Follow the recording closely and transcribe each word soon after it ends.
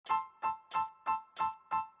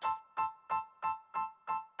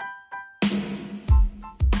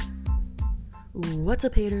What's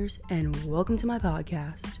up, haters, and welcome to my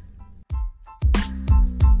podcast.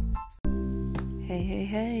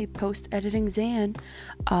 Hey, post-editing Zan.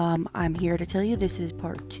 I'm here to tell you this is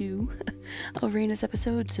part 2 of RAINA's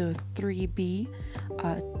episode, so 3B.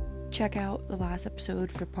 Check out the last episode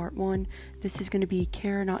for part 1. This is going to be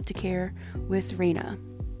Care or Not to Care with RAINA.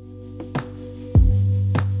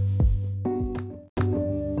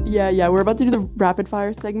 Yeah, we're about to do the rapid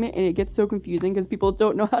fire segment, and it gets so confusing because people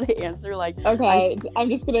don't know how to answer. Okay, I'm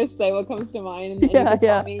just gonna say what comes to mind, and then you can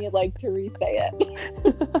tell me, to re-say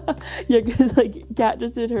it. Yeah, because, Kat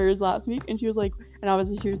just did hers last week, and she was like, and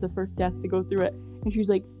obviously she was the first guest to go through it, and she was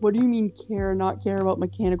like, what do you mean care or not care about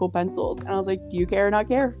mechanical pencils? And I was like, do you care or not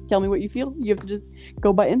care? Tell me what you feel. You have to just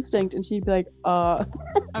go by instinct. And she'd be like,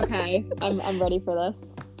 Okay, I'm ready for this.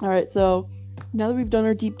 All right, so now that we've done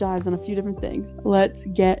our deep dives on a few different things, let's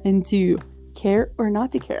get into care or not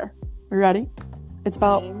to care. Are you ready? It's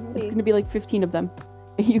going to be 15 of them.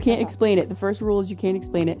 You can't explain it. The first rule is you can't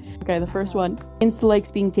explain it. Okay, the first one. Insta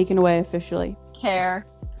likes being taken away officially. Care.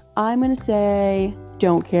 I'm going to say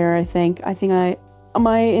don't care, I think.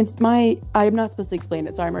 I'm not supposed to explain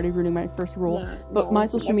it. Sorry, I'm already ruining my first rule. My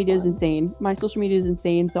social media is insane. My social media is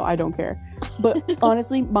insane, so I don't care. But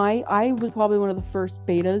honestly, I was probably one of the first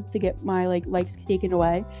betas to get my likes taken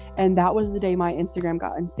away, and that was the day my Instagram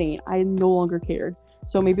got insane. I no longer cared.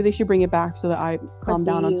 So maybe they should bring it back so that I calm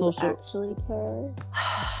down on social. Do you actually care?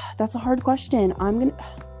 That's a hard question.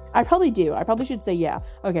 I probably do. I probably should say yeah.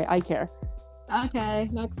 Okay, I care. Okay,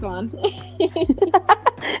 next one.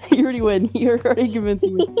 You already win. You're already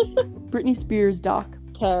convincing me. Britney Spears doc.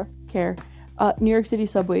 Care. New York City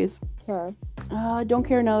subways. Care. Don't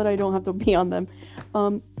care now that I don't have to be on them.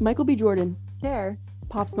 Michael B. Jordan. Care.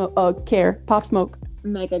 Pop Smoke. Care. Pop Smoke.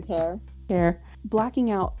 Mega care. Care.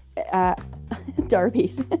 Blacking out at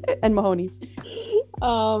Darby's and Mahoney's.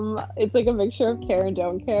 It's a mixture of care and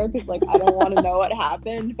don't care because I don't want to know what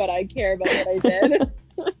happened, but I care about what I did.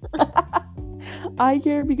 I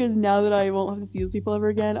care because now that I won't have to see those people ever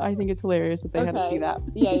again, I think it's hilarious that they had to see that.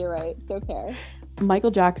 Yeah, you're right. So care.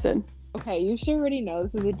 Michael Jackson. Okay, you should already know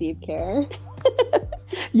this is a deep care.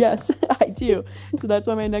 Yes, I do. So that's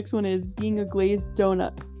why my next one is being a glazed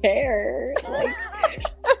donut. Care.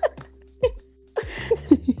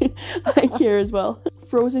 I care as well.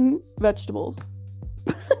 Frozen vegetables.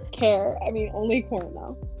 Care. I mean, only corn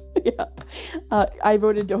though. Yeah. I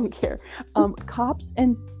voted don't care. Cops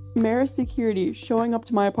and Marist security showing up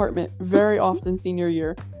to my apartment very often senior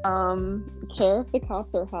year. Care if the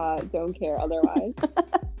cops are hot, don't care otherwise.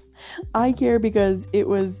 I care because it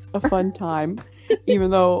was a fun time,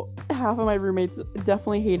 even though half of my roommates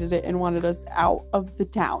definitely hated it and wanted us out of the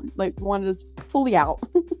town, wanted us fully out.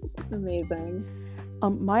 Amazing.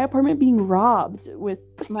 My apartment being robbed with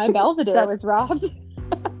my Belvedere was robbed.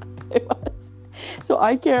 It was. So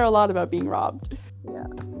I care a lot about being robbed.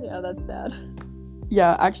 Yeah, that's sad.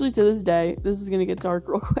 Yeah, actually to this day, this is gonna get dark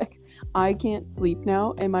real quick. I can't sleep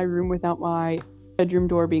now in my room without my bedroom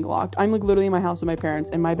door being locked. I'm literally in my house with my parents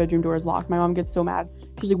and my bedroom door is locked. My mom gets so mad.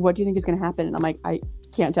 She's like, what do you think is gonna happen? And I'm like, I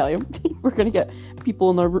can't tell you. We're gonna get people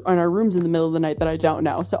in our rooms in the middle of the night that I don't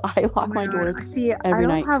know. So I lock my doors every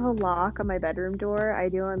night. I don't have a lock on my bedroom door. I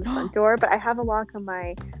do on the front door, but I have a lock on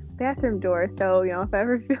my bathroom door. So, if I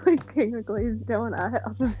ever feel like being a glazed donut,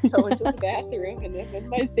 I'll just go into the bathroom and I'm in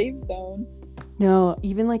my safe zone. No,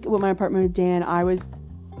 even with my apartment with Dan, I was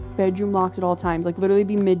bedroom locked at all times. Literally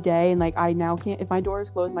be midday, and I now can't. If my door is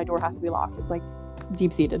closed, my door has to be locked. It's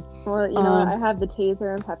deep seated. Well, you know what? I have the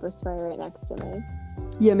taser and pepper spray right next to me.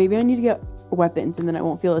 Yeah, maybe I need to get weapons, and then I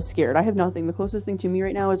won't feel as scared. I have nothing. The closest thing to me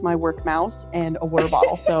right now is my work mouse and a water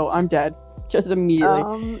bottle, so I'm dead just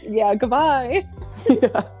immediately. Yeah, goodbye.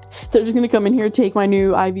 Yeah, they're just gonna come in here, take my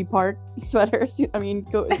new Ivy Park sweater.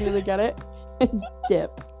 Go as soon as they get it, and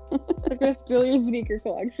dip. They're gonna steal your sneaker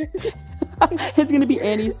collection. It's gonna be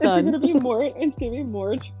Annie's son. It's gonna be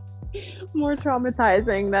more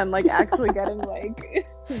traumatizing than actually getting robbed.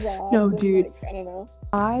 No, dude. I don't know.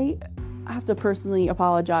 I have to personally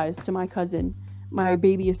apologize to my cousin, my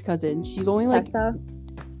babyest cousin. She's only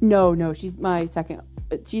No, she's my second.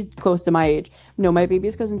 She's close to my age. No, my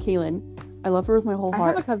babyest cousin Kaylin. I love her with my whole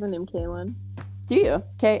heart. I have a cousin named Kaylin. Do you?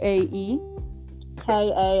 Kae?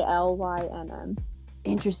 Kaelyn.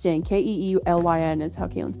 Interesting. Keeulyn is how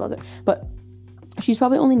Kaylin spells it. But she's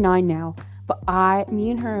probably only 9 now. But me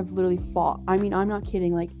and her have literally fought. I'm not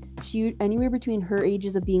kidding. She anywhere between her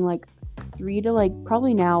ages of being 3 to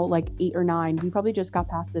probably now 8 or 9. We probably just got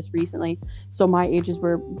past this recently. So my ages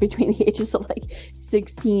were between the ages of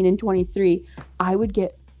 16 and 23. I would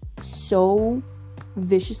get so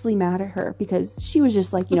viciously mad at her because she was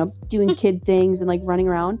just like, you know, doing kid things and like running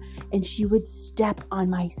around, and she would step on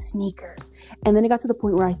my sneakers. And then it got to the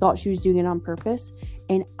point where I thought she was doing it on purpose,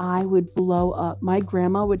 and I would blow up. My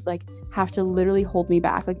grandma would like have to literally hold me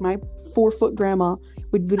back. Like my 4-foot grandma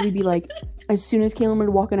would literally be like, as soon as Caitlin would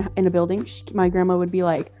walk in a building, my grandma would be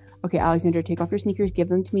like, okay, Alexandra, take off your sneakers, give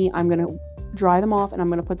them to me. I'm going to dry them off and I'm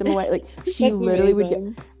going to put them away. Like she literally would get,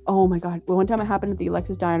 oh my God. Well, one time it happened at the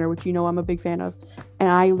Alexis Diner, which you know I'm a big fan of. And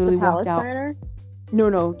I literally walked out. Diner?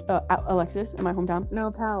 No, Alexis in my hometown.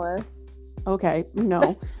 No, Palace. Okay,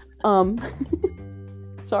 no.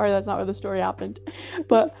 Sorry, that's not where the story happened.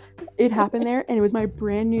 But it happened there, and it was my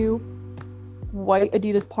brand new white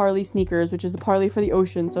Adidas Parley sneakers, which is the Parley for the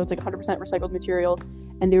ocean, so it's like 100% recycled materials,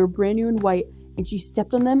 and they were brand new and white, and she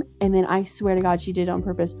stepped on them, and then I swear to God she did it on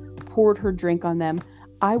purpose, poured her drink on them.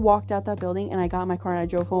 I walked out that building, and I got in my car, and I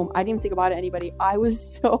drove home. I didn't even say goodbye to anybody. I was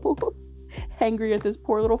so angry at this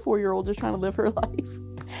poor little 4-year-old just trying to live her life.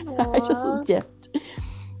 I just dipped.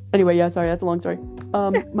 Anyway, yeah, sorry, that's a long story.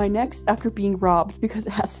 My next, after being robbed, because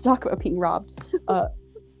it has to talk about being robbed,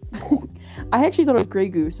 I actually thought it was Grey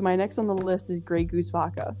Goose. So my next on the list is Grey Goose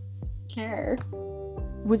vodka. Care.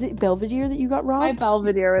 Was it Belvedere that you got robbed? My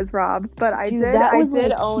Belvedere was robbed, but I did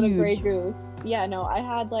like, own huge. A Grey Goose. Yeah, no, I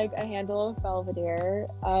had like a handle of Belvedere.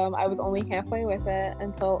 I was only halfway with it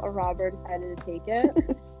until a robber decided to take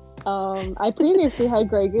it. I previously had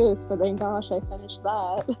Grey Goose, but thank gosh I finished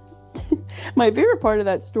that. My favorite part of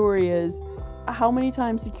that story is how many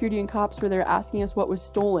times security and cops were there asking us what was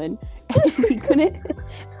stolen, and we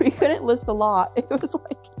couldn't list a lot. It was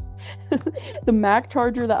like the Mac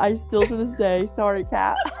charger that I still to this day, sorry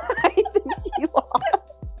Kat, I think she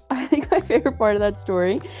lost. I think my favorite part of that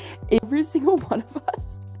story, every single one of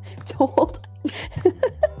us told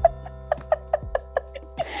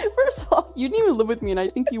first of all, you didn't even live with me, and I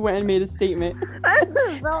think you went and made a statement. I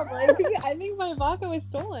think my vodka was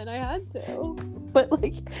stolen. I had to. But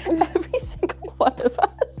like every single one of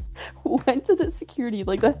us went to the security,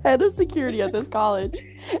 like the head of security at this college,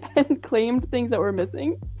 and claimed things that were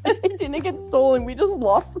missing. And they didn't get stolen. We just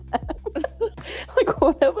lost them. Like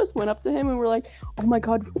one of us went up to him and we're like, "Oh my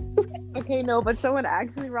God." Okay, no, but someone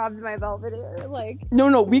actually robbed my Belvedere. Like,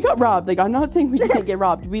 no, we got robbed. Like, I'm not saying we didn't get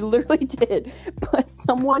robbed. We literally did. But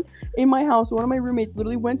someone in my house, one of my roommates,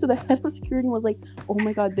 literally went to the head of security and was like, "Oh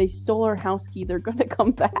my God, they stole our house key. They're gonna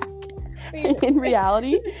come back." And in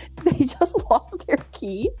reality, they just lost their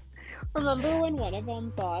key. Remember when one of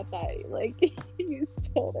them thought that, like, you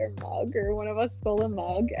stole their mug, or one of us stole a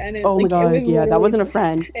mug, and it, oh my God, yeah, that wasn't a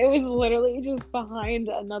friend. It was literally just behind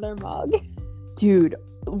another mug. Dude,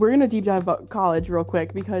 we're gonna deep dive about college real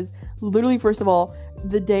quick, because literally, first of all,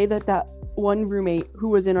 the day that one roommate who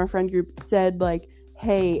was in our friend group said, like,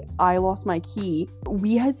 hey, I lost my key,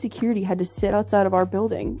 we had security had to sit outside of our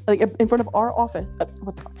building, like in front of our office,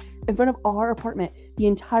 in front of our apartment the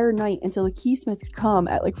entire night until the keysmith could come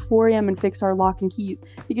at like 4 a.m. and fix our lock and keys,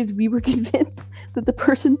 because we were convinced that the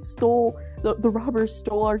person the robbers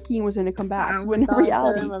stole our key and was going to come back. When in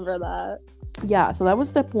reality, I remember that. Yeah, so that was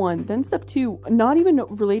step 1. Then step 2, not even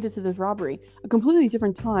related to this robbery, a completely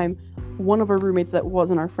different time, one of our roommates that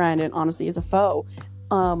wasn't our friend and honestly is a foe,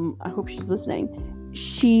 I hope she's listening,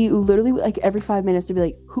 she literally, like, every 5 minutes would be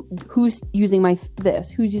like, who's using my this,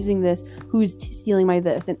 who's using this, who's stealing my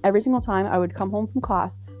this, and every single time I would come home from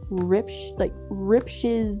class rip-shizzed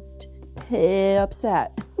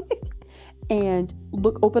upset and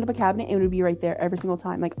open up a cabinet and it would be right there every single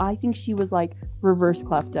time. Like, I think she was like reverse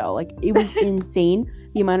klepto. Like, it was insane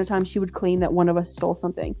the amount of times she would claim that one of us stole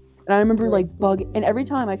something. And I remember like and every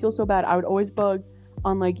time, I feel so bad, I would always bug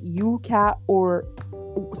on like you, Kat, or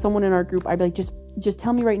someone in our group. I'd be like, just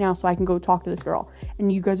tell me right now so I can go talk to this girl.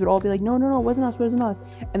 And you guys would all be like, no, it wasn't us. And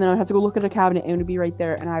then I would have to go look at a cabinet and it would be right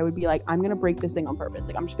there. And I would be like, I'm going to break this thing on purpose.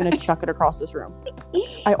 Like, I'm just going to chuck it across this room.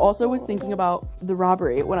 I also was thinking about the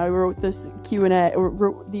robbery when I wrote this Q&A, or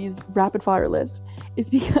wrote these rapid fire list. It's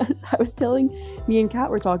because I was telling, me and Kat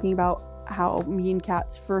were talking about how me and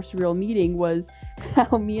Kat's first real meeting was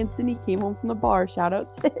how me and Sydney came home from the bar. Shout out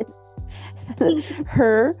Sid.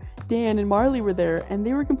 Her, Dan, and Marley were there, and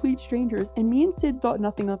they were complete strangers, and me and Sid thought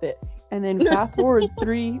nothing of it. And then fast forward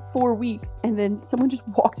 3-4 weeks, and then someone just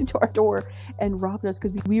walked into our door and robbed us,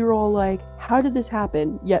 because we were all like, how did this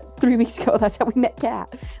happen? Yet 3 weeks ago, that's how we met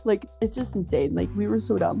Kat. Like, it's just insane. Like, we were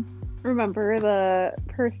so dumb. Remember the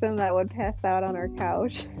person that would pass out on our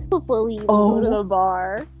couch before we even go to the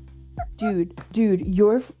bar? dude,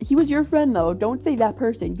 he was your friend though. Don't say that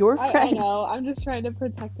person. Your friend. I know. I'm just trying to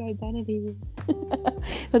protect identity.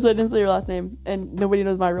 That's why I didn't say your last name, and nobody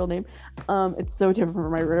knows my real name. It's so different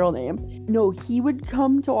from my real name. No, he would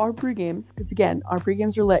come to our pre-games, because again, our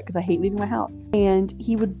pre-games are lit, because I hate leaving my house. And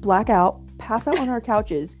he would black out, pass out on our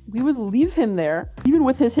couches. We would leave him there, even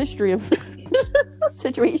with his history of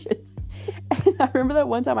situations. And I remember that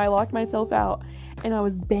one time I locked myself out, and I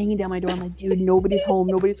was banging down my door. I'm like, dude, nobody's home.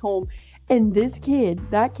 And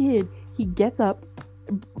that kid, he gets up.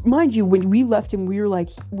 Mind you, when we left him, we were like,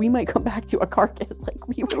 we might come back to a carcass. Like,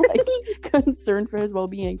 we were like concerned for his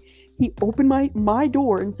well-being. He opened my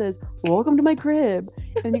door and says, welcome to my crib.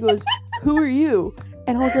 And he goes, who are you?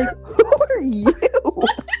 And I was like, who are you?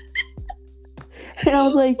 And I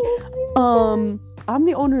was like, I'm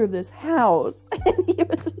the owner of this house. And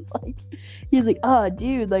he's like,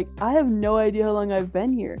 dude, like, I have no idea how long I've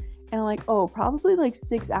been here. And I'm like, oh, probably like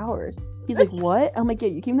 6 hours. He's like, what? I'm like, yeah,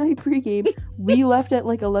 you came to my pregame. We left at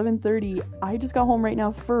like 11:30. I just got home right now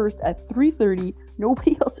first at 3:30.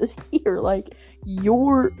 Nobody else is here. Like,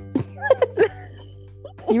 you've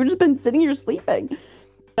just been sitting here sleeping.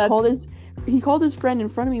 He called his friend in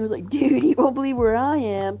front of me. He was like, dude, you won't believe where I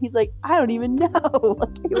am. He's like, I don't even know.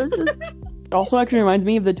 Like, it was just... It also actually reminds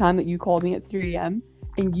me of the time that you called me at 3 a.m.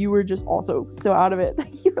 and you were just also so out of it.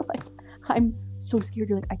 You were like, I'm so scared.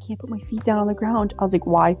 You're like, I can't put my feet down on the ground. I was like,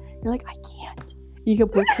 why? You're like, I can't. And you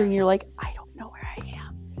kept whispering. You're like, I don't know where I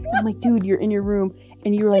am. And I'm like, dude, you're in your room.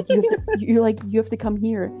 And you're like, you have to come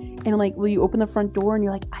here. And I'm like, will you open the front door? And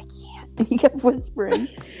you're like, I can't. And you kept whispering.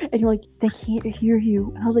 And you're like, they can't hear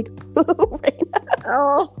you. And I was like, RAINA.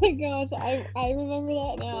 Oh my gosh, I remember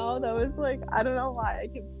that now. That was like, I don't know why I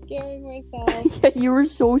kept scaring myself. Yeah, you were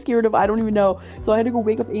so scared of I don't even know. So I had to go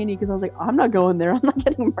wake up Andy because I was like, I'm not going there. I'm not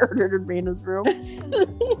getting murdered in RAINA's room.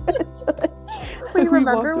 Wait,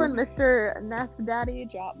 remember when Mr. Nest Daddy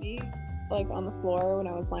dropped me like on the floor when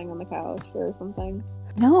I was lying on the couch or something?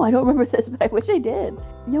 No, I don't remember this, but I wish I did.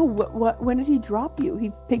 No, when did he drop you?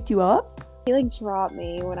 He picked you up? He like dropped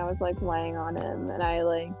me when I was like laying on him, and I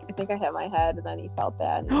think I hit my head, and then he felt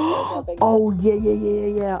bad. And oh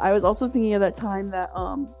yeah. I was also thinking of that time that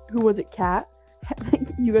who was it, Kat?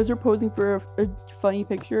 You guys were posing for a funny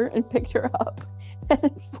picture and picked her up and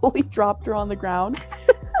then fully dropped her on the ground.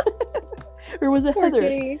 Or was it Heather?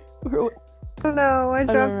 I don't know. I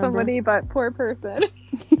dropped somebody, but poor person.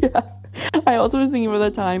 Yeah. I also was thinking about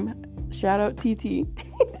that time. Shout out TT.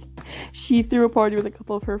 She threw a party with a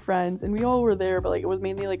couple of her friends, and we all were there, but like it was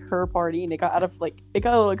mainly like her party, and it got a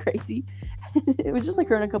little crazy. It was just like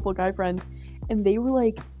her and a couple of guy friends, and they were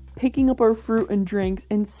like picking up our fruit and drinks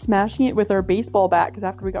and smashing it with our baseball bat, because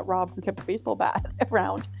after we got robbed, we kept a baseball bat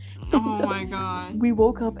around. Oh so my god. We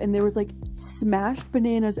woke up and there was like smashed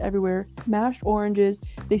bananas everywhere, smashed oranges.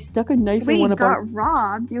 They stuck a knife in one of our...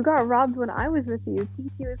 robbed? You got robbed when I was with you.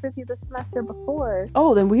 TT was with you the semester before.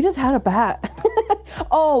 Oh, then we just had a bat.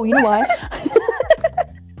 Oh, you know what?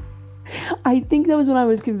 I think that was when I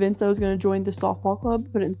was convinced I was going to join the softball club,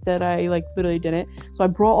 but instead I like literally didn't. So I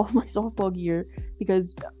brought all my softball gear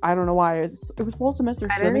because I don't know why. It was fall semester.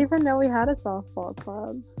 I didn't even know we had a softball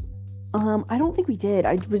club. I don't think we did.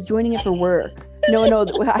 I was joining it for work. No,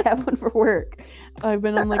 I have one for work. I've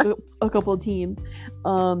been on like a couple of teams,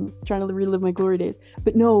 trying to relive my glory days.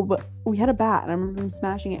 But we had a bat, and I remember them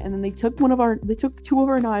smashing it. And then they took two of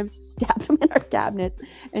our knives, stabbed them in our cabinets,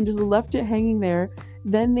 and just left it hanging there.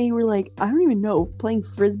 Then they were like, I don't even know, playing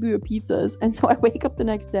frisbee with pizzas. And so I wake up the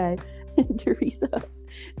next day, and Teresa,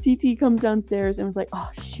 TT comes downstairs and was like, oh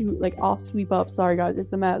shoot, like I'll sweep up. Sorry guys,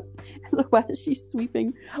 it's a mess. And as she's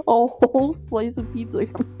sweeping, a whole slice of pizza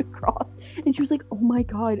comes across, and she was like, oh my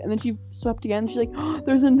god. And then she swept again. She's like, oh,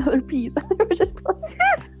 there's another piece. And there was just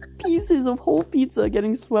pieces of whole pizza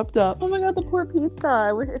getting swept up. Oh my god, the poor pizza.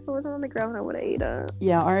 I wish if it wasn't on the ground, I would have ate it.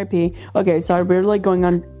 Yeah, RIP. Okay, sorry, we're not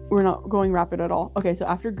going rapid at all. Okay, so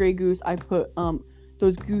after Grey Goose, I put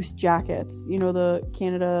those goose jackets, you know, the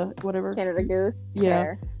Canada Goose. Yeah.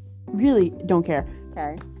 Care. Really don't care.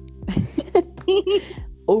 Okay.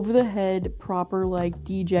 Over the head, proper like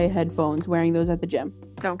DJ headphones, wearing those at the gym.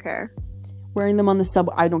 Don't care. Wearing them on the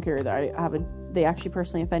subway, I don't care either. They actually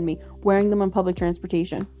personally offend me. Wearing them on public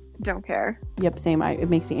transportation. Don't care. Yep, same. It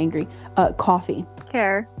makes me angry. Coffee.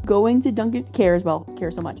 Care. Going to Dunkin' care as well. Care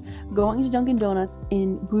so much. Going to Dunkin' Donuts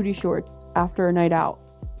in booty shorts after a night out.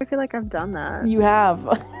 I feel like I've done that. You have.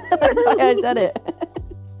 That's why I said it.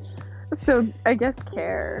 So I guess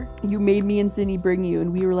care. You made me and Sydney bring you,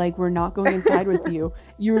 and we were like, we're not going inside with you.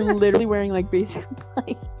 You were literally wearing like basically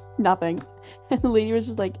like nothing, and the lady was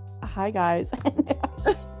just like, hi guys.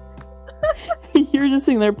 You were just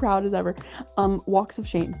sitting there proud as ever. Walks of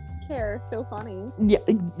shame. Care. So funny. Yeah,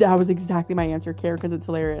 that was exactly my answer, care, because it's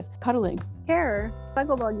hilarious. Cuddling. Care.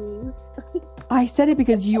 Snuggle buggies. I said it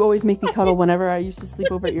because you always make me cuddle whenever I used to sleep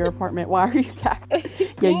over at your apartment. Why are you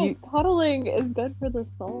Yes, cuddling is good for the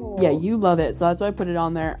soul. Yeah, you love it, so that's why I put it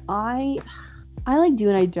on there. I like do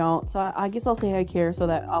and I don't, so I guess I'll say I care so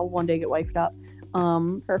that I'll one day get wifed up.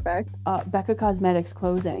 Perfect. Becca Cosmetics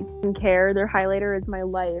closing. Care. Their highlighter is my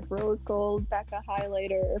life. Rose gold Becca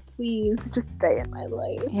highlighter. Please just stay in my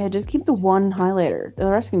life. Yeah, just keep the one highlighter. The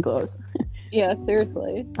rest can close. Yeah,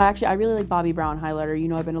 seriously. I really like Bobbi Brown highlighter. You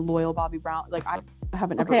know, I've been a loyal Bobbi Brown. Like, I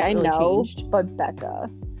haven't ever really changed. But Becca.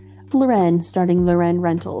 Loren, starting Loren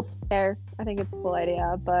Rentals. There. I think it's a cool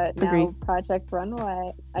idea, but now Agreed. Project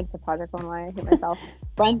Runway. I just said Project Runway. I hate myself.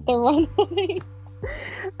 Rent the Runway.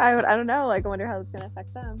 I don't know. Like, I wonder how it's gonna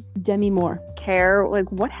affect them. Demi Moore. Care.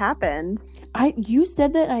 Like, what happened? You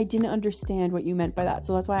said that I didn't understand what you meant by that,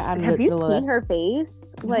 so that's why I added it to the list. Have you seen her face?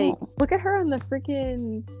 No. Like, look at her on the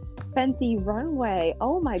freaking Fenty runway.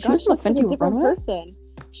 Oh my gosh, was she looks like a Fenty different runway? person.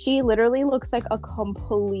 She literally looks like a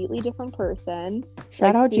completely different person.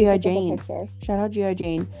 Shout out G.I. Look at the Jane. picture. Shout out G.I.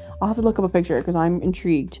 Jane. I'll have to look up a picture because I'm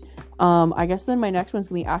intrigued. I guess then my next one's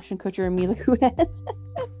gonna be Ashton Kutcher and Mila Kunis.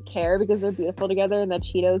 Care because they're beautiful together, and that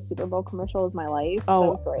Cheetos Super Bowl commercial is my life. Oh, that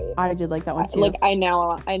was great. I did like that one too. I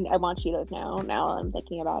want Cheetos now. Now I'm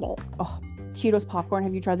thinking about it. Oh, Cheetos popcorn.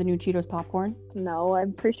 Have you tried the new Cheetos popcorn? No,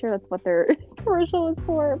 I'm pretty sure that's what their commercial was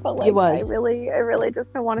for. But like, It was. I really just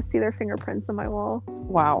want to see their fingerprints on my wall.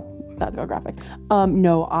 Wow, that got graphic.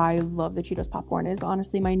 No, I love the Cheetos popcorn. It is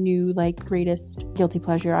honestly my new greatest guilty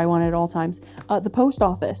pleasure. I want it at all times. The post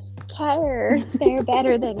office. Care. They're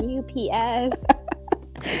better than UPS.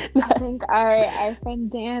 I think our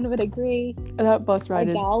friend Dan would agree. That bus ride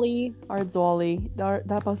is Dolly. Our Dolly.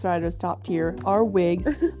 That bus ride is top tier. Our wigs,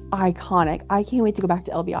 iconic. I can't wait to go back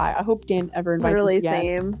to LBI. I hope Dan ever invites us again.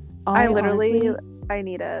 Same. Honestly, I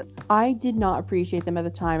need it. I did not appreciate them at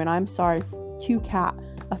the time, and I'm sorry to Kat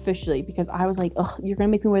officially because I was like, ugh, you're gonna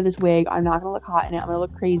make me wear this wig. I'm not gonna look hot in it. I'm gonna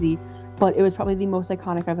look crazy. But it was probably the most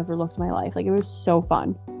iconic I've ever looked in my life. Like, it was so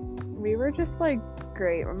fun. We were just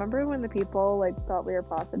great. Remember when the people thought we were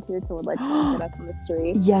prostitutes and would point at us on the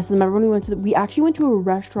street? Yes, remember when we actually went to a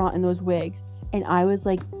restaurant in those wigs, and I was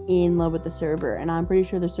in love with the server, and I'm pretty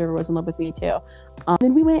sure the server was in love with me too.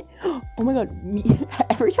 Then we went, oh my god,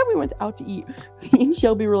 every time we went out to eat, me and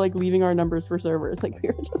Shelby were leaving our numbers for servers. We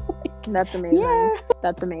were just that's amazing. Yeah.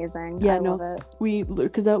 That's amazing. Yeah, I love it.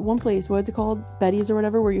 Because that one place, what's it called, Betty's or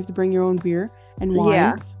whatever, where you have to bring your own beer and wine.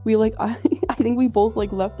 Yeah. We I think we both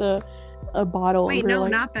left a bottle. Wait, no,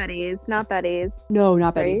 not Betty's. Not Betty's. No,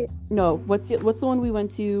 not Betty's. Right? No, what's the one we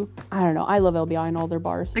went to? I don't know. I love LBI and all their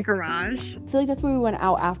bars. The Garage. I feel that's where we went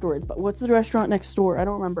out afterwards. But what's the restaurant next door? I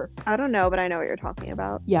don't remember. I don't know, but I know what you're talking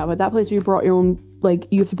about. Yeah, but that place where you brought your own,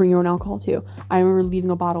 you have to bring your own alcohol too. I remember leaving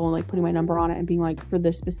a bottle and putting my number on it and being for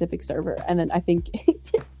this specific server. And then I think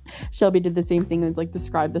Shelby did the same thing and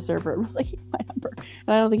described the server and was my number.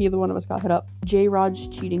 And I don't think either one of us got hit up. J-Rod's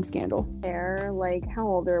cheating scandal. How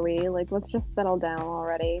old are we? Let's just settle down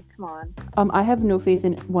already. Come on. I have no faith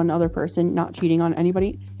in one other person not cheating on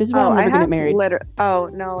anybody. This is why I'm never gonna get married.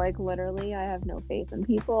 Literally, I have no faith in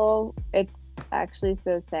people. It's actually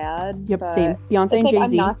so sad. Yep, same. Beyonce and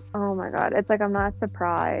Jay-Z. Oh my god, it's I'm not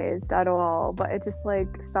surprised at all, but it just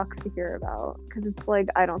sucks to hear about because it's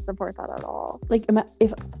I don't support that at all.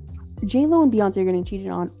 If J-Lo and Beyonce are getting cheated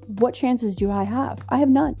on, what chances do I have? I have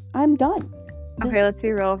none. I'm done. Okay, let's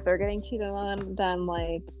be real. If they're getting cheated on, then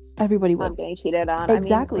everybody would. I'm getting cheated on.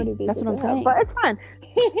 Exactly. That's what I'm saying. But it's fine.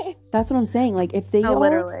 That's what I'm saying. If they are,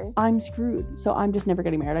 literally, I'm screwed. So I'm just never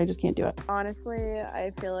getting married. I just can't do it. Honestly,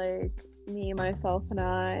 I feel me, myself, and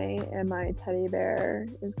I, and my teddy bear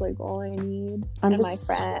is all I need. My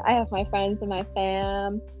friend. I have my friends and my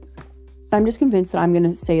fam. I'm just convinced that I'm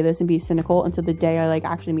gonna say this and be cynical until the day I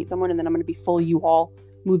actually meet someone, and then I'm gonna be full U-Haul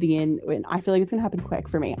moving in, and I feel it's gonna happen quick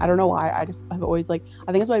for me. I don't know why. I've always I think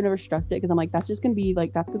that's why I've never stressed it, because I'm that's just gonna be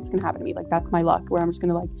that's what's gonna happen to me. That's my luck, where I'm just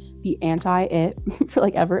gonna be anti it for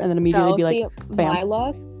ever, and then immediately bam.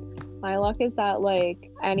 My luck is that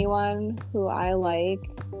anyone who I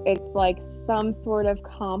it's some sort of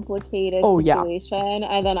complicated situation,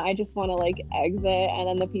 and then I just want to exit, and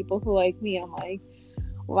then the people who like me, I'm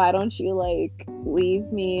why don't you leave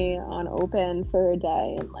me on open for a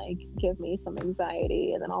day and give me some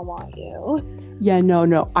anxiety, and then I'll want you. Yeah,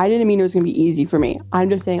 no, I didn't mean it was gonna be easy for me. I'm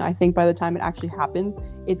just saying I think by the time it actually happens,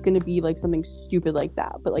 it's gonna be something stupid like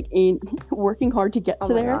that. But in working hard to get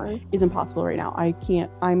to there is impossible right now. I can't.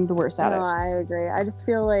 I'm the worst at it. No, I agree. I just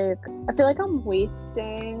feel I'm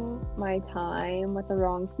wasting my time with the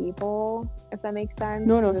wrong people, if that makes sense.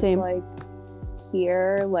 No, same.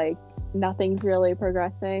 here, like nothing's really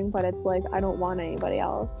progressing, but it's like I don't want anybody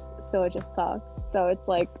else, so it just sucks. So it's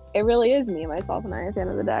like it really is me, myself, and I at the end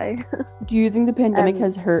of the day. Do you think the pandemic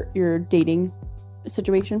has hurt your dating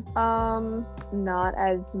situation? Not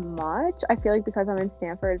as much. I feel like because I'm in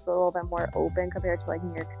Stanford, it's a little bit more open compared to like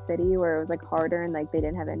New York City, where it was like harder and like they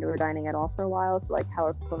didn't have indoor dining at all for a while. So like, how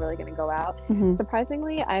are people really going to go out? Mm-hmm.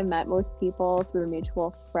 Surprisingly, I met most people through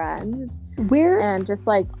mutual friends. Where? And just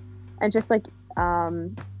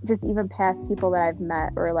even past people that I've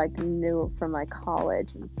met or like knew from like college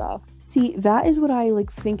and stuff. See, that is what I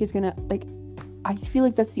like think is gonna like. I feel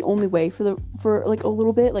like that's the only way for like a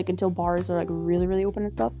little bit, like until bars are like really, really open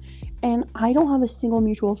and stuff. And I don't have a single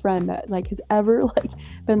mutual friend that like has ever like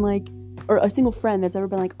been like, or a single friend that's ever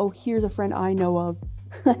been like, oh, here's a friend I know of.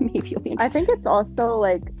 Maybe you'll be interested. I think it's also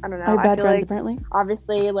like, I don't know. I have bad friends like, apparently.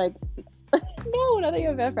 Obviously, like, no, not that you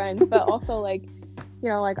have bad friends, but also like, you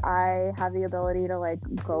know, like I have the ability to like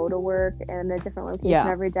go to work in a different location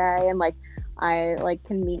every day, and like I like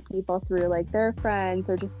can meet people through like their friends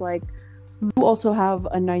or just like. You also have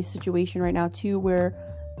a nice situation right now too where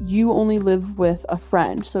you only live with a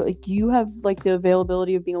friend, so like you have like the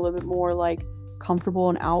availability of being a little bit more like comfortable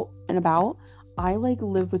and out and about. I like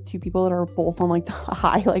live with two people that are both on like the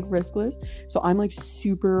high like risk list, so I'm like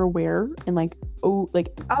super aware and like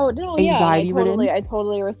anxiety ridden. I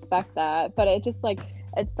totally respect that, but it just like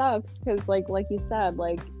it sucks because like you said,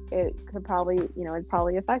 like it could probably, you know, it's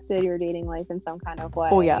probably affected your dating life in some kind of way.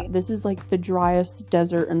 Oh yeah, this is like the driest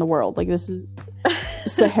desert in the world. Like this is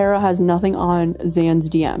Sahara has nothing on Zan's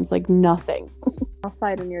DMs, like nothing. I'll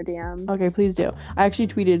slide in your DM. Okay, please do. I actually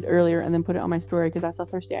tweeted earlier and then put it on my story because that's how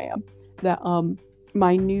thirsty I am. That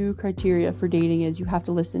my new criteria for dating is you have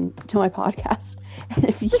to listen to my podcast. And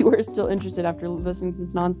if you are still interested after listening to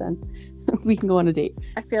this nonsense, we can go on a date.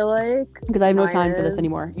 I feel like because I have no time for this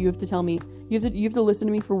anymore. You have to tell me. You have to listen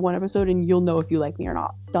to me for one episode, and you'll know if you like me or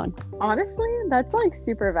not. Done. Honestly, that's like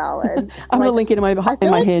super valid. I'm gonna link it in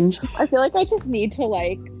my Hinge. I feel like I just need to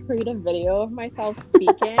like create a video of myself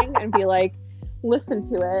speaking and be like, listen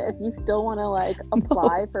to it. If you still want to like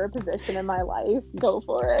apply for a position in my life, go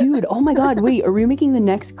for it. Dude, oh my god, wait, are we making the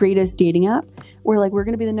next greatest dating app? Where like we're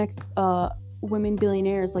gonna be the next women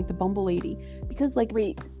billionaires, like the Bumble lady? Because like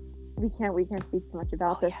we can't speak too much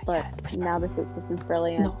about this, but now this is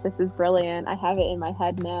brilliant. No. This is brilliant. I have it in my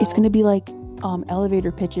head now. It's gonna be like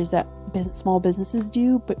elevator pitches that small businesses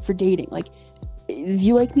do, but for dating. Like, if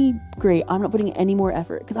you like me, great. I'm not putting any more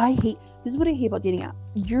effort because this is what I hate about dating apps.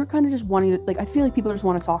 You're kind of just wanting to, like, I feel like people just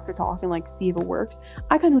want to talk and like see if it works.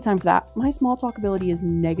 I kind of have time for that. My small talk ability is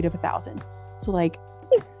 -1,000. So like,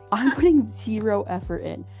 I'm putting zero effort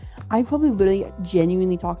in. I've probably literally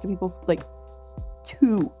genuinely talked to people like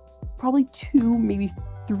probably two, maybe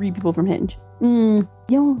 3 people from Hinge.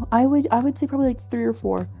 I would say probably like 3 or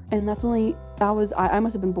 4, and I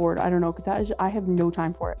must have been bored. I don't know, because I have no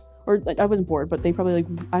time for it. Or like, I wasn't bored, but they probably like,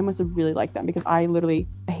 I must have really liked them because I literally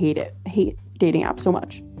hate it. I hate dating apps so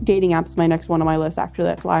much. Dating apps, my next one on my list, actually.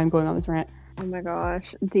 That's why I'm going on this rant. Oh my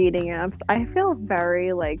gosh, dating apps. I feel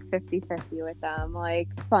very like 50-50 with them. Like,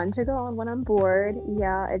 fun to go on when I'm bored.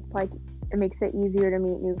 Yeah, it's like it makes it easier to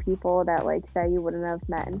meet new people that like say you wouldn't have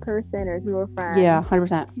met in person or through a friend. Yeah,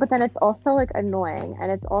 100%. But then it's also like annoying, and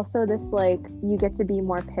it's also this like you get to be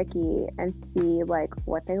more picky and see like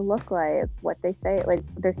what they look like, what they say, like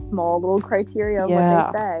their small little criteria of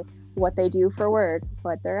what they say, what they do for work,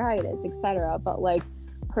 what their height is, etc. But like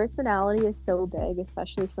personality is so big,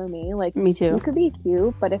 especially for me. Like, me too. You could be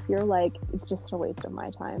cute, but if you're like, it's just a waste of my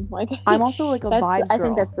time. Like, I'm also like a vibes girl. I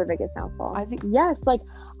think that's the biggest downfall. I think like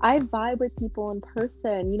I vibe with people in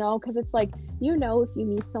person, you know, because it's like, you know, if you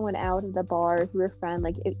meet someone out at the bar through a friend,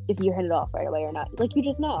 like if you hit it off right away or not, like you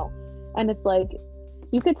just know. And it's like,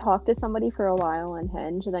 you could talk to somebody for a while on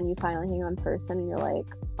Hinge, and then you finally hang on person, and you're like,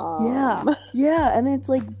 yeah, and it's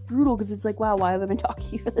like brutal because it's like, wow, why have I been talking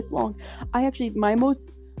to you for this long? I actually,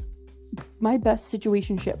 my best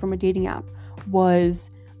situationship from a dating app was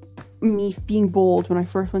me being bold when I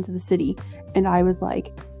first went to the city, and I was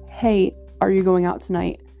like, hey, are you going out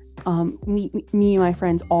tonight? Me and my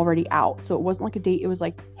friends already out, so it wasn't like a date. It was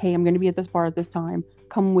like, hey, I'm gonna be at this bar at this time,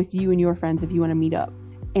 come with you and your friends if you want to meet up.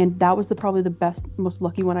 And that was probably the best, most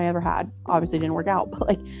lucky one I ever had. Obviously it didn't work out, but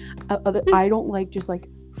like I don't like just like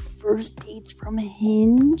first dates from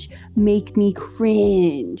Hinge make me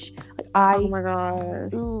cringe. Like oh my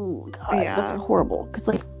gosh, oh god, that's horrible. Because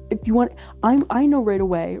like, if you want, I know right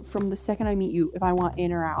away from the second I meet you if I want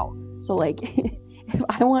in or out. So like if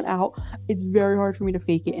I want out, it's very hard for me to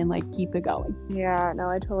fake it and like keep it going. Yeah, no,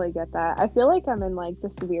 I totally get that. I feel like I'm in like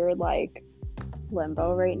this weird like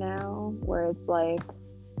limbo right now where it's like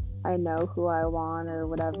I know who I want or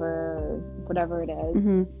whatever it is.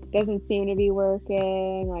 Mm-hmm. Doesn't seem to be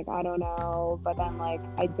working. Like, I don't know. But then, like,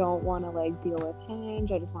 I don't want to, like, deal with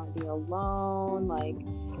Hinge. I just want to be alone. Like,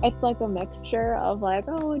 it's like a mixture of, like,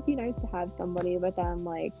 oh, it'd be nice to have somebody, but then,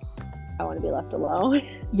 like, I want to be left alone.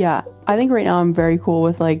 Yeah, I think right now I'm very cool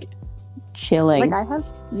with, like, chilling. Like, I have,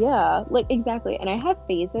 yeah, like, exactly. And I have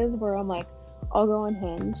phases where I'm like, I'll go on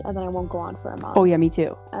Hinge and then I won't go on for a month. Oh yeah, me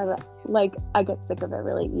too. Like, I get sick of it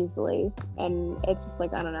really easily, and it's just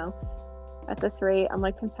like, I don't know. At this rate, I'm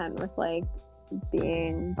like content with like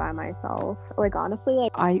being by myself. Like, honestly,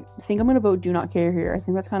 like, I think I'm gonna vote do not care here. I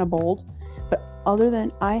think that's kind of bold, but other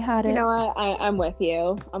than I had it. You know what? I'm with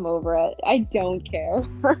you. I'm over it. I don't care.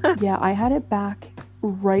 Yeah, I had it back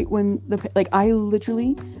right when I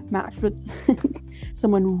literally matched with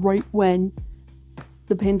someone right when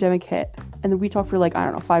the pandemic hit, and then we talked for like, I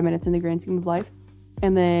don't know, 5 minutes in the grand scheme of life,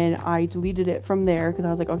 and then I deleted it from there because I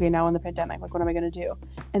was like, okay, now in the pandemic, like, what am I gonna do?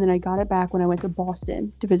 And then I got it back when I went to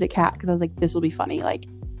Boston to visit Kat because I was like, this will be funny, like,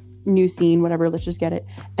 new scene, whatever, let's just get it.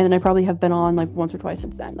 And then I probably have been on like once or twice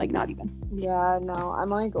since then, like, not even. Yeah, no, I'm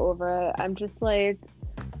like over it. I'm just hanging,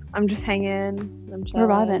 I'm chilling,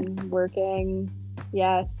 Reviving, working,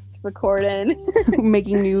 yes, recording,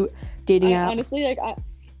 making new dating apps. Honestly, like,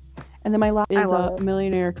 and then my last is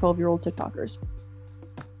millionaire 12-year-old TikTokers.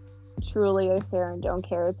 Truly a care and don't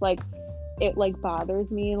care. It's like, it like bothers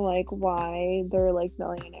me, like, why they're like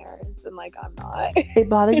millionaires and like I'm not. It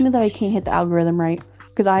bothers me that I can't hit the algorithm right,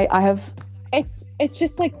 because I have. It's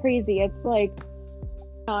just like crazy. It's like,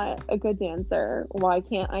 not a good dancer. Why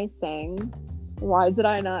can't I sing? Why did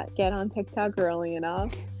I not get on TikTok early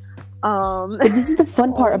enough? But this is the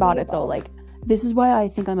fun part about it though. Like, this is why I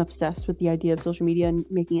think I'm obsessed with the idea of social media and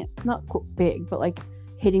making it not big, but like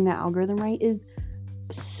hitting that algorithm right. Is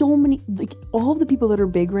so many, like, all of the people that are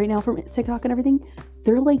big right now from TikTok and everything,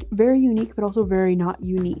 they're like very unique but also very not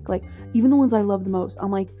unique. Like, even the ones I love the most,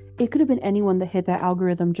 I'm like, it could have been anyone that hit that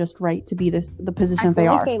algorithm just right to be the position that they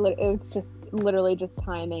are. It's just literally just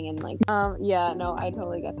timing and like, yeah, no, I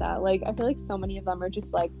totally get that. Like, I feel like so many of them are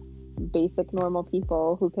just like basic normal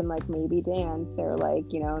people who can like maybe dance or like,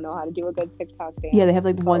 you know how to do a good TikTok dance. Yeah, they have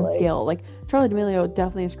like one skill. Like, Charli D'Amelio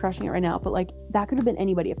definitely is crushing it right now, but like, that could have been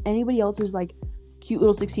anybody. If anybody else was like cute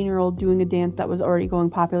little 16-year-old doing a dance that was already going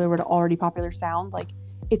popular with an already popular sound, like,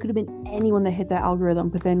 it could have been anyone that hit that algorithm.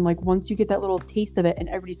 But then like, once you get that little taste of it and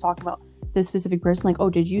everybody's talking about this specific person, like, oh,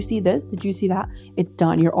 did you see this, did you see that, it's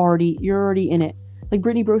done. You're already in it. Like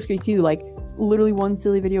Brittany Broski too, like, literally one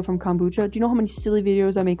silly video from kombucha. Do you know how many silly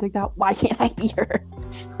videos I make like that? Why can't I be her?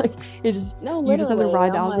 Like, it just, you just have to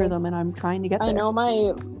ride the algorithm, and I'm trying to get there. I know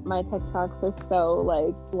my TikToks are so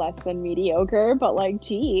like less than mediocre, but like,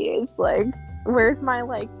 geez, like, where's my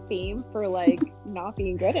like theme for like not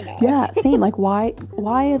being good enough? Yeah, same. Like, why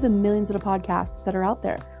are the millions of podcasts that are out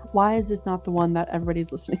there, why is this not the one that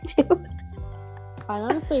everybody's listening to? I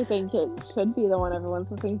honestly think it should be the one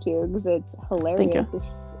everyone's listening to because it's hilarious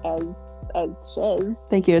as shiz.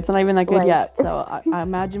 Thank you. It's not even that good yet, so I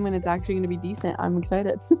imagine when it's actually going to be decent, I'm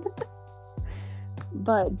excited.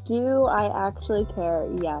 But do I actually care?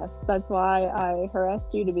 Yes. That's why I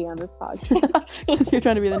harassed you to be on this podcast. Because you're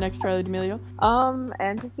trying to be the next Charli D'Amelio?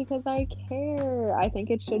 And just because I care. I think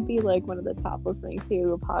it should be like one of the top listening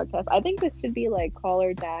to podcasts. I think this should be like Call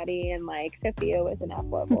Her Daddy and like Sophia with an F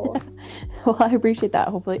level. Well, I appreciate that.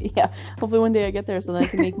 Hopefully one day I get there so that I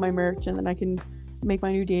can make my merch and then I can make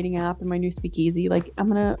my new dating app and my new speakeasy. Like,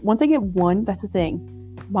 once I get one, that's the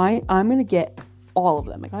thing. I'm gonna get all of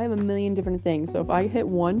them. Like, I have a million different things. So if I hit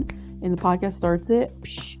one and the podcast starts it,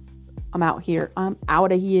 I'm out here. I'm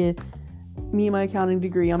out of here. Me and my accounting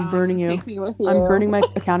degree, I'm burning you. Take me with you. I'm burning my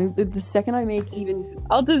accounting. The second I make even...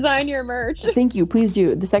 I'll design your merch. Thank you. Please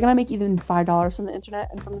do. The second I make even $5 from the internet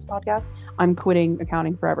and from this podcast, I'm quitting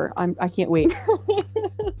accounting forever. I can't wait.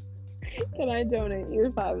 Can I donate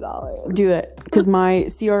you $5? Do it. Because my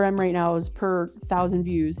CRM right now is per 1,000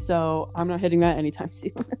 views, so I'm not hitting that anytime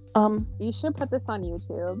soon. You should put this on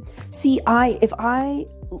YouTube. See, if I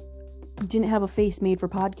didn't have a face made for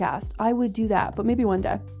podcast, I would do that, but maybe one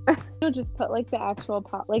day. You'll just put like the actual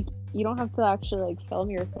like, you don't have to actually like film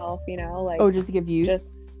yourself, like, oh, just to get views,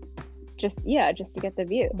 just to get the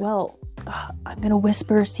views. Well, I'm gonna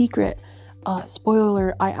whisper a secret. Spoiler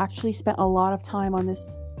alert, I actually spent a lot of time on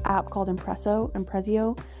this app called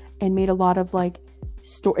Impresio, and made a lot of like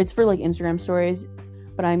it's for like Instagram stories,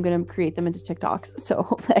 but I'm gonna create them into TikToks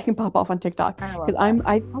so that I can pop off on TikTok. Because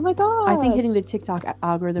oh my god, I think hitting the TikTok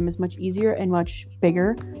algorithm is much easier and much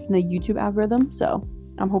bigger than the YouTube algorithm. So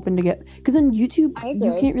I'm hoping to get, because on YouTube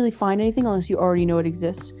you can't really find anything unless you already know it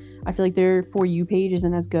exists. I feel like their For You page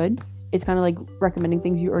isn't as good. it's kind of like recommending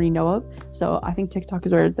things you already know of. So I think TikTok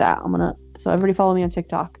is where it's at. So everybody follow me on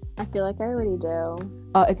TikTok. I feel like I already do.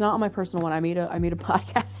 It's not on my personal one. I made a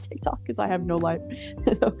podcast TikTok because I have no life.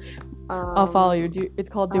 So I'll follow you. It's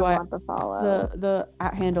called Do I want the follow. The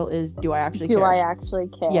handle is Do I Actually Care? Do I actually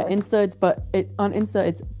care? Yeah, on Insta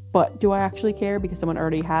it's but do I actually care, because someone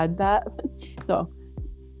already had that. So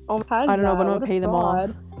I don't know, but I'm gonna pay them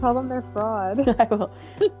off. Tell them they're fraud. I will.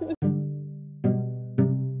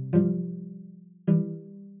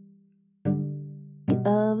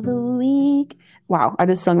 Of the week. Wow, I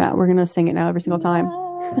just sung that. We're gonna sing it now every single time.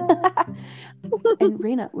 And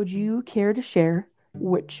Raina, would you care to share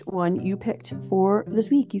which one you picked for this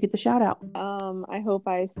week? You get the shout out. I hope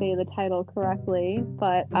I say the title correctly,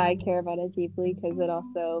 but I care about it deeply because it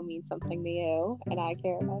also means something to you, and I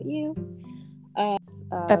care about you.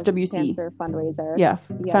 FWC. Cancer fundraiser. Yeah,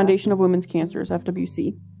 Foundation of Women's Cancers,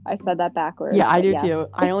 FWC. I said that backwards. Yeah, I do too.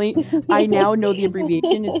 I now know the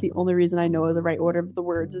abbreviation. It's the only reason I know the right order of the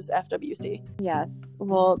words is FWC. Yes.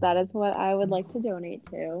 Well, that is what I would like to donate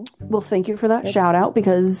to. Well, thank you for that shout out,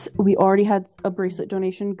 because we already had a bracelet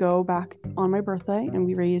donation go back on my birthday, and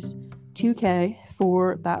we raised $2,000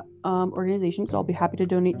 for that organization. So I'll be happy to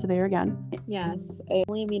donate to there again. Yes, a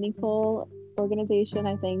really meaningful organization,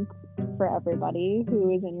 I think, for everybody who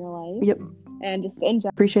is in your life. Yep. And just in general.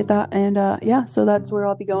 Appreciate that. And so that's where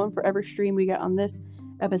I'll be going for every stream we get on this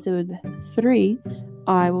episode 3.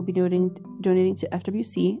 I will be donating to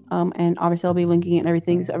FWC, and obviously I'll be linking it and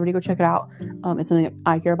everything, so everybody go check it out. It's something that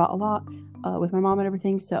I care about a lot with my mom and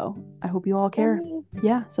everything, so I hope you all care.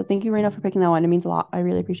 Yeah, so thank you, Raina, for picking that one. It means a lot. I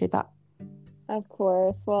really appreciate that. Of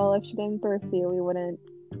course. Well, if she didn't birth you, we wouldn't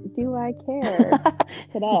Do I care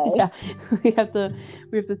today. Yeah, we have to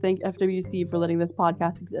thank FWC for letting this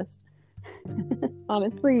podcast exist.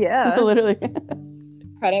 Honestly, yeah. Literally.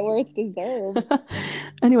 Credit where it's deserved.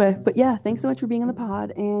 Anyway, but yeah, thanks so much for being on the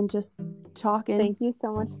pod and just talking. Thank you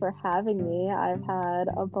so much for having me. I've had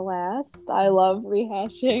a blast. I love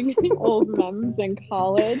rehashing old memes in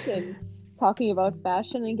college and talking about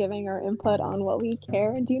fashion and giving our input on what we care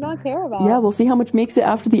and do not care about. Yeah, we'll see how much makes it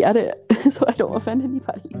after the edit so I don't offend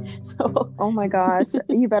anybody. So oh my gosh,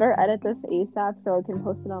 you better edit this ASAP so I can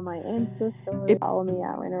post it on my Insta story. Follow me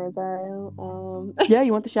at RAINA Rosario. Yeah,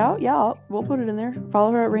 you want the shout? Yeah, we'll put it in there.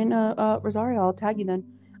 Follow her at RAINA Rosario. I'll tag you then.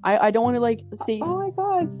 I don't want to say. Oh my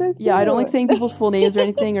god, so cute. Yeah, I don't like saying people's full names or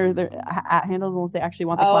anything or their at handles unless they actually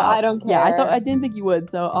want the clout. I don't care. Yeah, I didn't think you would,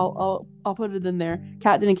 so I'll put it in there.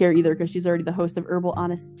 Kat didn't care either because she's already the host of Herbal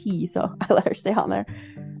Honest Tea, so I let her stay on there.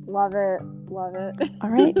 Love it. All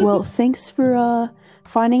right. Well, thanks for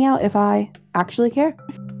finding out if I actually care.